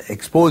was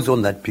exposed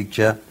on that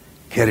picture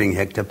carrying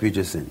Hector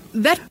Peterson.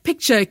 That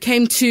picture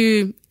came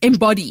to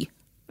embody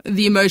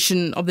the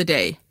emotion of the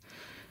day.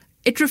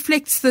 It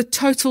reflects the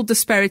total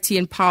disparity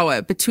in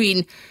power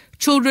between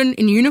children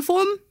in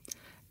uniform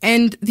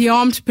and the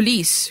armed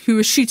police who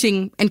were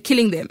shooting and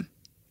killing them.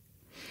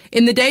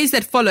 In the days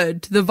that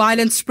followed, the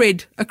violence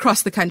spread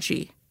across the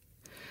country.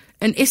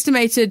 An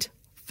estimated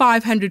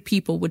 500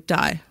 people would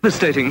die.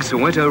 Devastating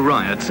Soweto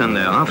riots and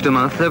their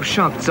aftermath have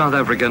shocked South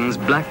Africans,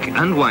 black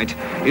and white,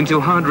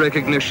 into hard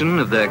recognition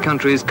of their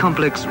country's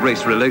complex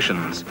race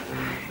relations.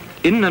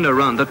 In and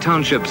around the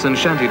townships and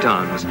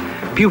shantytowns,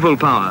 pupil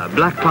power,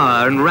 black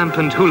power and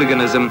rampant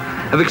hooliganism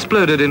have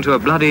exploded into a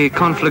bloody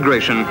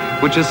conflagration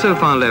which has so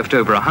far left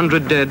over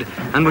 100 dead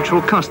and which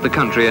will cost the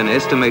country an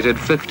estimated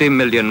 50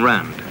 million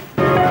rand.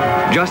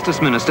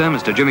 Justice Minister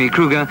Mr. Jimmy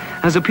Kruger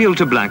has appealed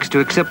to blacks to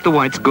accept the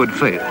whites' good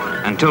faith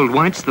and told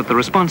whites that the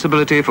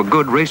responsibility for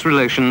good race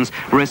relations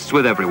rests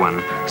with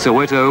everyone.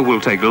 Soweto will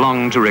take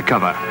long to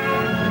recover.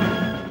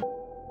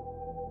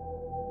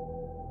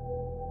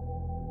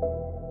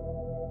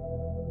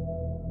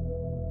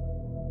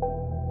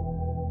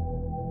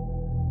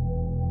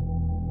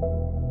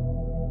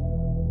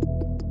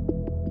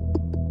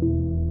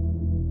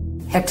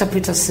 Hector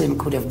Peterson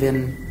could have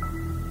been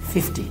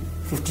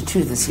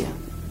 52 this year.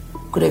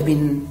 Could have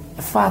been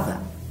a father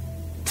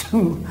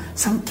to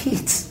some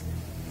kids.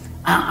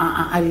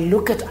 I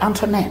look at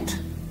Antoinette,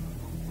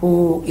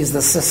 who is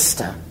the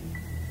sister,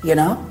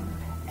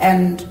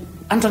 and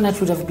Antoinette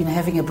would have been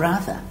having a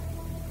brother.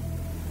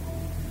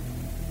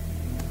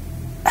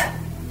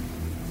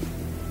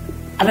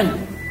 I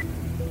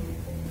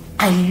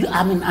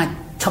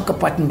talk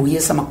about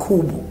Mbuyisa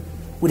Makubu,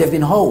 would have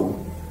been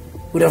home,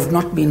 would have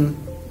not been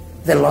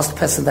the lost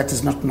person that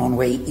is not known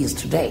where he is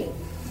today.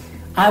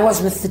 I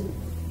was with the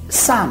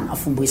son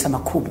of Mbuyisa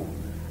Makubu.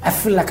 I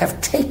feel like I've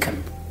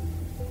taken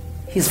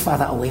his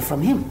father away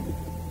from him.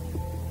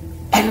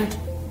 And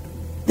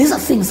these are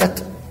things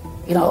that,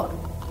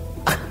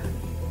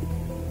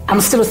 I'm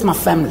still with my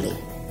family.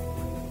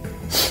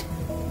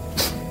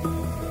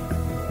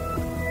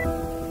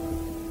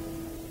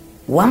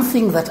 One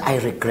thing that I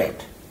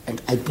regret,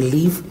 and I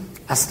believe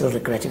I still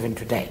regret even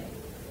today,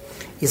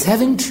 is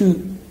having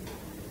to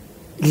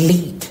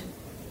lead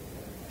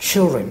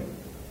children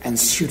and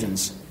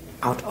students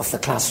out of the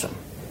classroom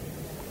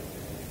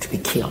to be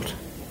killed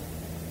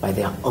by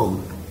their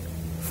own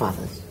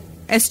fathers.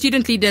 As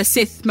student leader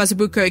Seth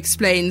Mazibuko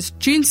explains,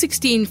 June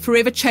 16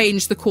 forever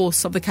changed the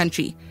course of the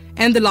country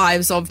and the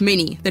lives of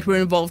many that were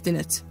involved in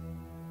it.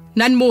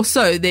 None more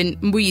so than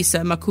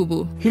Mbuyisa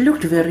Makubu. He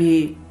looked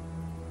very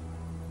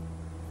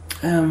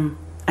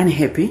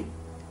unhappy.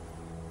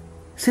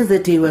 Since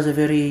that day, he was a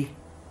very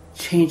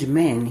changed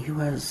man. He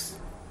was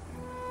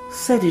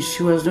saddish.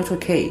 He was not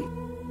okay.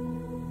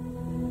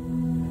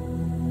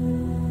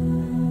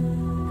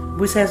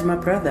 Mbuyisa is my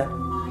brother.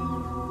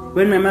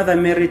 When my mother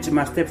married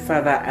my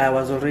stepfather, I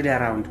was already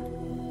around.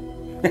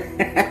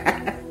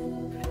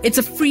 It's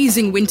a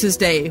freezing winter's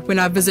day when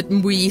I visit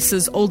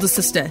Mbuyisa's older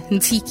sister,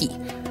 Ntiki,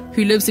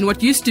 who lives in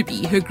what used to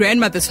be her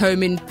grandmother's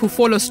home in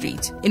Pufolo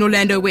Street in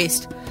Orlando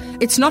West.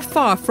 It's not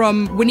far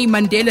from Winnie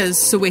Mandela's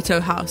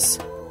Soweto house.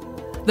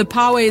 The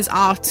power is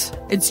out,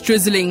 it's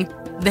drizzling,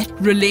 that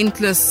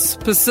relentless,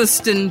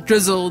 persistent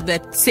drizzle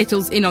that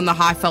settles in on the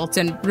Highveld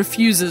and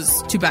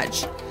refuses to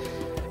budge.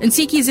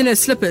 Ntsiki's in her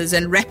slippers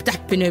and wrapped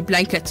up in her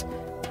blanket.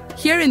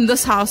 Here in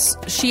this house,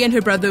 she and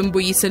her brother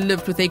Mbuyisa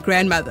lived with their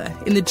grandmother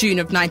in the June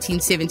of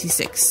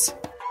 1976.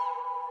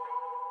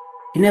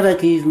 He never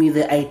gave me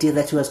the idea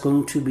that he was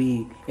going to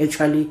be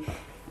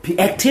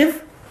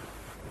active.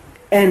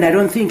 And I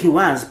don't think he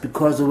was,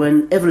 because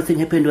when everything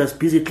happened, he was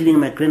busy cleaning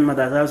my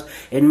grandmother's house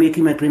and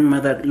making my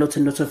grandmother lots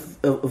and lots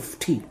of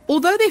tea.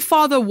 Although their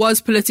father was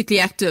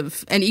politically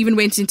active and even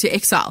went into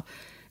exile,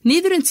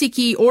 neither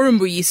Ntsiki or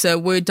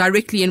Mbuyisa were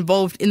directly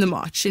involved in the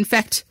march. In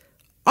fact,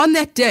 on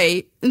that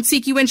day,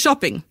 Ntsiki went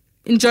shopping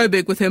in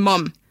Joburg with her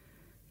mom.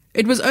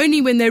 It was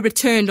only when they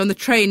returned on the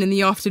train in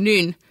the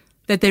afternoon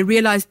that they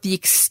realized the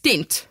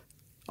extent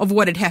of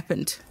what had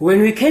happened.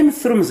 When we came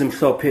through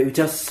Mzimhlophe, we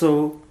just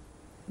saw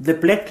the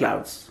black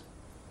clouds.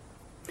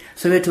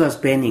 Soweto was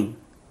burning.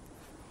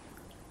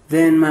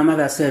 Then my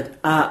mother said,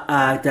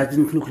 it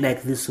doesn't look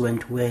like this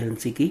went well,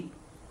 Ntsiki.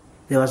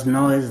 There was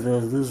noise, there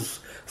was this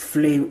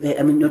flame,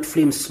 not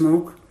flame,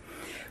 smoke.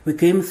 We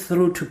came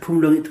through to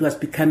Pumlo, it was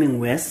becoming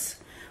worse.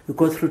 We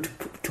go through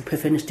to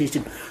Pefeni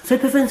Station. So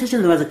at Pefeni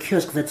Station, there was a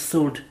kiosk that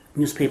sold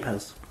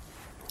newspapers.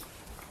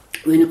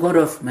 When you got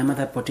off, my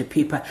mother bought a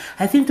paper.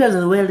 I think it was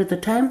the World at the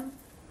time.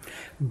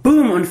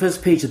 Boom, on the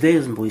first page,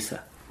 there's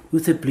Mbuyisa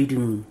with a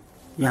bleeding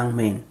young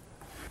man.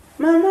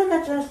 My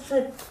mother just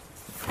said,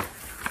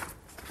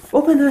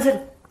 opened and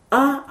said,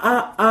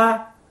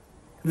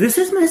 this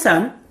is my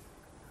son.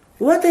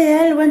 What the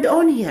hell went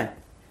on here?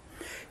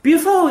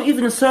 Before we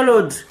even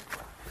swallowed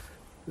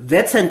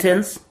that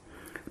sentence,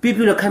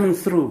 people are coming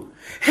through.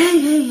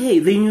 Hey,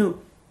 they knew.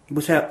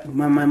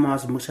 My mom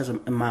was Mbusha's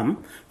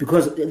mom,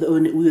 because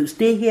when we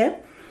stay here,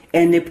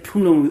 and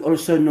we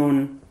also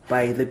known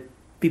by the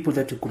people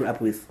that we grew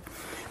up with.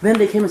 Then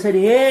they came and said,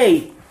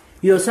 hey,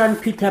 your son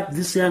picked up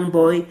this young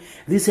boy.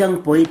 This young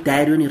boy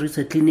died when he reached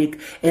the clinic,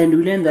 and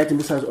we learned that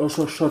Mbusha was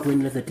also shot when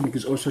he left the clinic.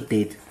 He's also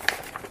dead.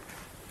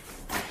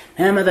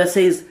 And my mother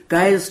says,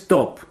 guys,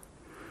 stop.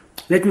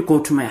 Let me go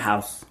to my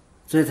house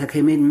so that I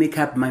can make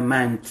up my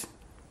mind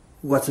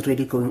what's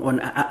really going on.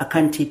 I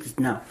can't take it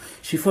now.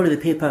 She folded the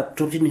paper,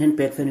 dropped it in her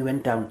handbag, then he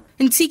went down.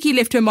 Ntiki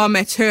left her mom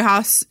at her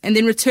house and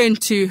then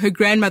returned to her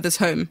grandmother's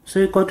home.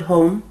 So he got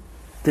home,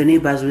 the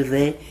neighbors were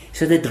there,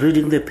 started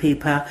reading the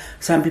paper.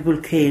 Some people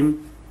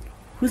came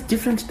with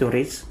different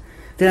stories.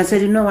 Then I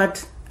said, you know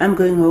what, I'm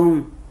going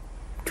home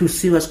to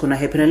see what's going to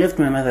happen. I left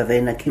my mother there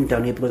and I came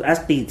down here because I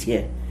stayed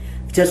here.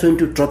 Just went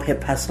to drop her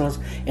parcels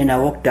and I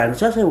walked down.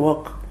 Just a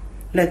walk,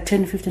 like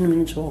 10-15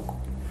 minutes walk.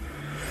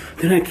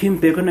 Then I came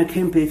back. When I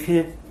came back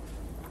here,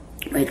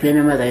 my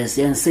grandmother is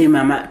there and saying,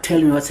 Mama,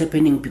 tell me what's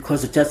happening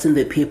because it's just in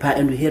the paper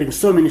and we're hearing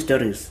so many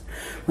stories.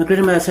 My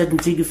grandmother said,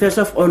 Ntiki, first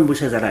off,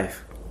 Bush is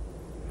alive.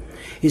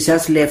 He's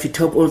just left. He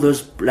took all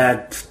those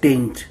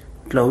blood-stained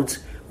clothes,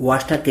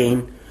 washed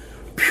again,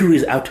 Pew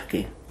is out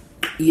again.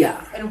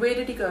 Yeah. And where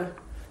did he go?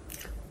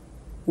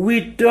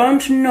 We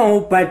don't know,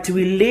 but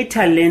we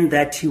later learned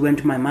that he went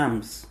to my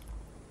mom's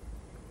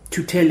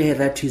to tell her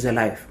that he's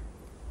alive.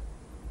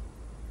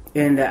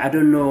 And I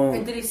don't know.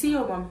 And did he see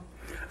your mom?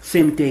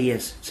 Same day,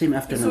 yes. Same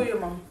afternoon. He saw your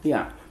mom?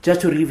 Yeah.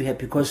 Just to relieve her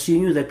because she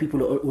knew that people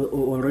were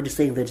already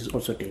saying that he's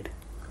also dead.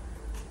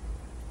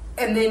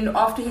 And then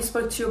after he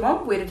spoke to your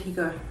mom, where did he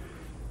go?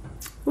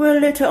 Well,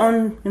 later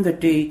on in the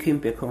day, he came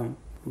back home.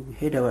 We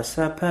had our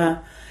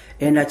supper,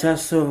 and I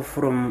just saw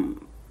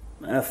from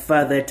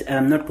afar that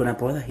I'm not going to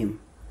bother him.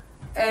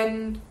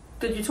 And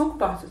did you talk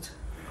about it?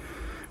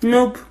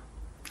 Nope.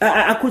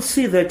 I could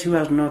see that he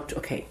was not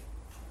okay.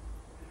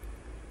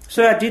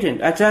 So I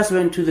didn't. I just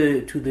went to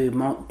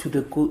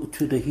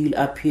the hill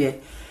up here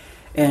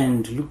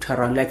and looked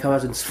around like I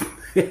was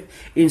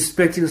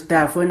inspecting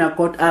stuff. When I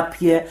got up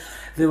here,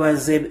 there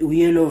was a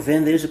yellow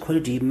van. There is a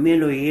quality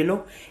mellow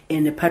yellow,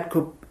 and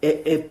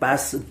a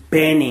bus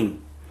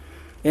burning,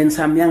 and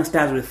some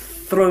youngsters were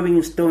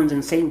throwing stones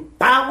and saying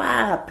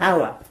 "power,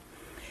 power,"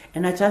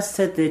 and I just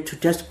sat there to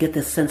just get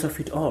the sense of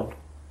it all.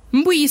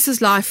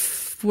 Mbuyisa's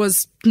life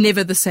was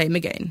never the same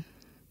again.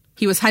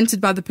 He was hunted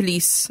by the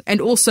police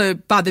and also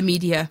by the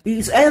media.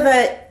 It's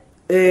either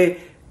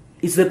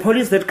it's the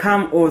police that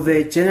come or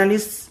the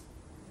journalists.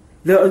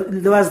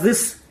 There was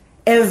this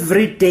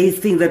everyday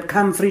thing that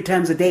come 3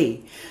 times a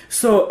day.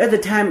 So at the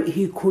time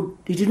he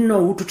didn't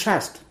know who to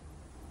trust.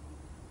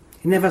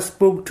 He never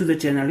spoke to the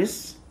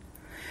journalists,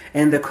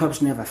 and the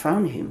cops never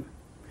found him.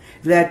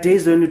 There are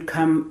days when it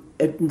come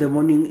in the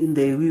morning, in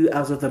the wee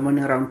hours of the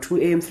morning, around 2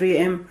 a.m., 3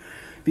 a.m.,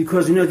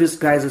 because you know these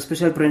guys, the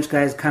special branch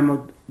guys, come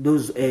out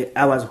those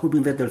hours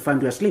hoping that they'll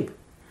find you asleep.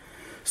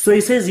 So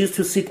he says he used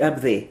to sit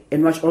up there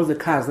and watch all the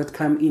cars that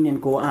come in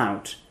and go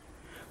out.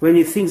 When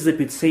he thinks it's a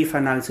bit safer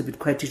now, it's a bit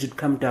quiet, he should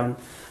come down,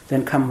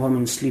 then come home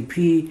and sleep.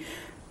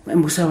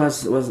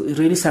 Mbusa was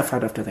really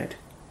suffered after that.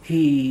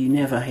 He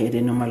never had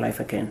a normal life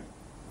again.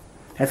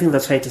 I think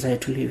that's why he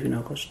decided to leave in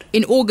August.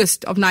 In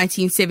August of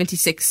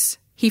 1976,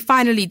 he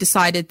finally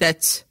decided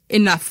that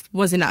enough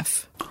was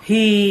enough.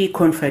 He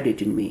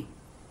confided in me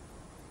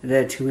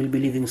that he will be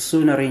leaving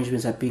soon.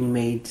 Arrangements are being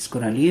made. He's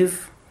going to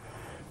leave.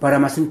 But I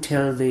mustn't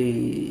tell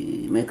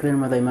my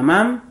grandmother and my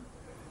mom.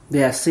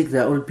 They are sick. They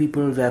are old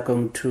people. They are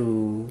going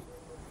to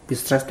be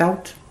stressed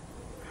out.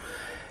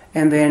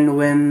 And then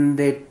when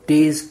the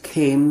days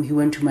came, he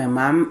went to my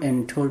mom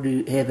and told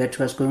her that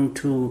he was going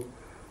to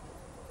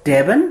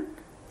Durban.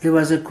 There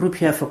was a group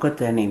here, I forgot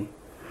their name.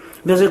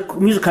 There was a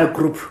musical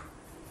group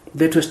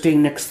that was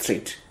staying next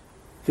street.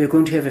 They were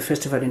going to have a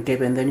festival in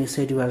Durban, and then he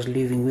said he was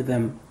leaving with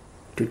them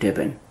to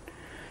Durban.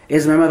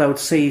 As my mother would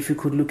say, if you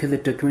could look at the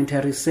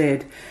documentary,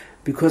 said,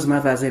 because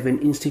mothers have an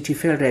instinct, he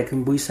felt like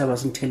Mbuisa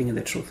wasn't telling her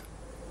the truth.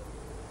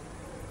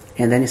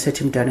 And then he sat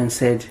him down and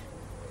said,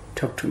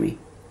 talk to me.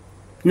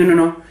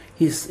 No.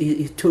 He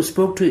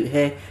spoke to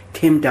her,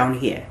 came down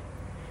here.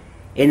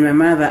 And my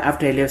mother,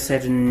 after I left,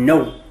 said,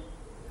 no,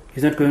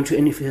 he's not going to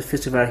any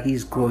festival,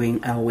 he's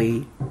going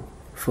away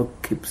for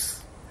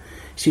keeps.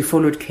 She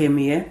followed, came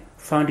here,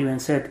 found him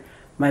and said,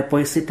 my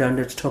boy, sit down,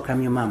 let's talk,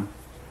 I'm your mom.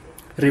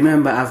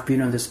 Remember, I've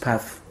been on this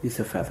path with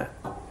your father.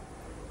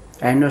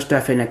 I know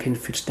stuff and I can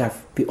fit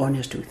stuff. Be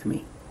honest with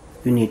me.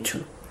 You need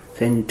to.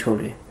 Then he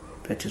told her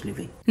that he's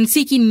leaving.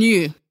 Ntiki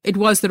knew it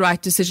was the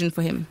right decision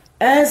for him.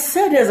 As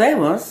sad as I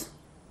was,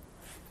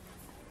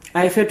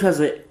 I felt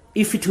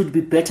if it would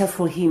be better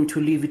for him to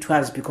leave, it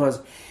was,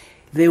 because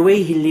the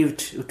way he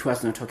lived, it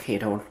was not okay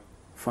at all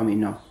for me,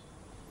 no.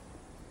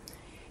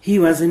 He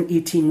wasn't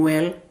eating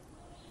well.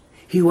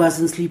 He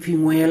wasn't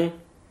sleeping well.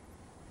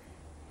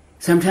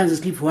 Sometimes he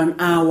sleep 1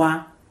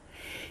 hour.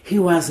 He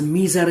was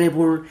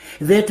miserable.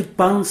 That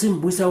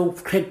bouncing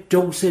Mbuisa cracked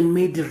jokes and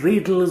made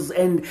riddles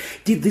and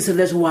did this and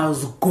that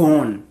was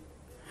gone.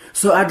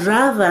 So I'd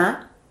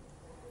rather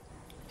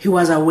he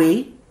was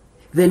away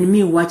than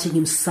me watching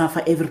him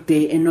suffer every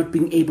day and not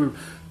being able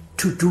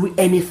to do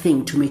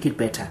anything to make it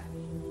better.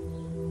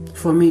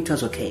 For me, it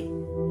was okay.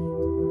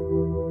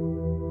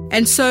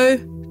 And so,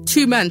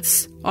 2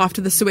 months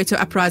after the Soweto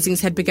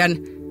uprisings had begun,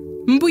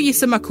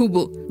 Mbuyisa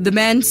Makubu, the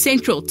man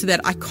central to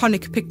that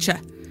iconic picture,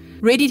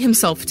 readied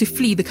himself to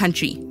flee the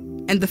country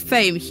and the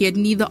fame he had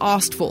neither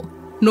asked for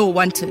nor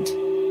wanted.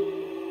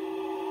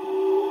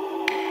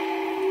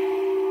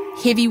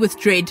 Heavy with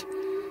dread,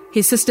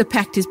 his sister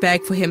packed his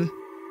bag for him,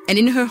 and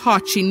in her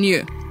heart she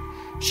knew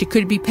she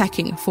could be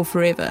packing for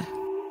forever.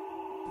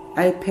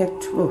 I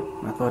packed, oh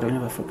my God, I'll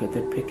never forget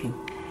that packing.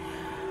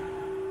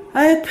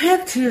 I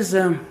packed his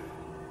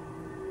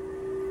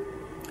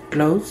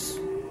clothes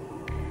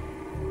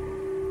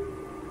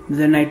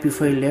the night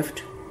before he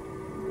left.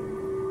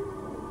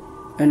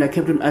 And I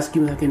kept on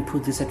asking him, I can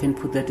put this, I can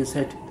put that. He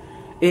said,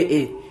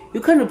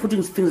 you can't be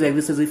putting things like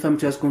this as if I'm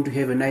just going to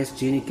have a nice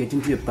journey, get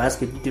into a bus,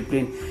 get into a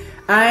plane.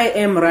 I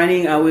am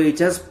running away,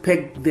 just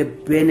pack the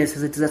bare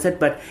necessities. I said,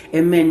 but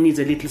a man needs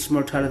a little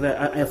small towel.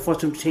 I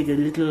forced him to take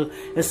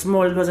a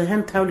small, it was a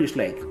hand towelish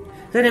like.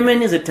 I said, a man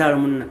needs a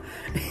towel.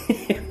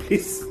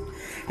 Please,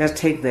 just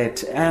take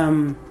that.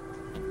 It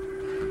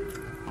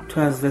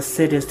was the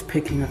saddest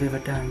packing I've ever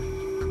done.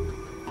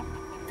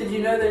 Did you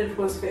know that it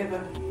was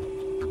forever?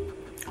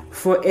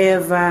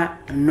 Forever,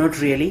 not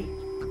really.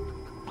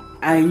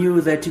 I knew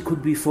that it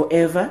could be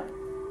forever,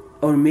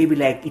 or maybe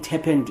like it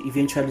happened,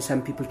 eventually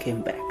some people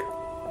came back.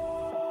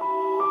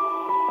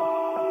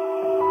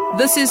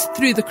 This is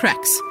Through the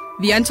Cracks,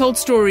 the untold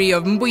story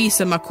of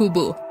Mbuyisa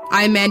Makubu.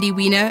 I'm Mandy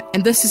Wiener,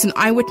 and this is an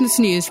Eyewitness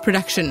News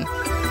production.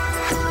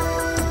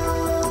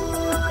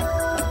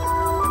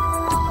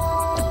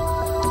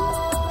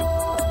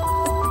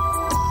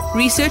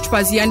 Research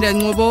by Zianda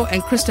Ngobo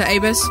and Krista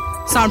Abus.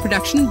 Sound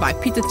production by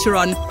Peter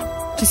Turon.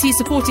 To see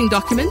supporting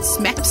documents,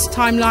 maps,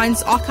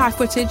 timelines, archive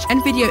footage,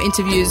 and video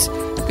interviews,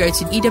 go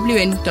to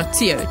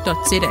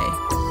ewn.co.za.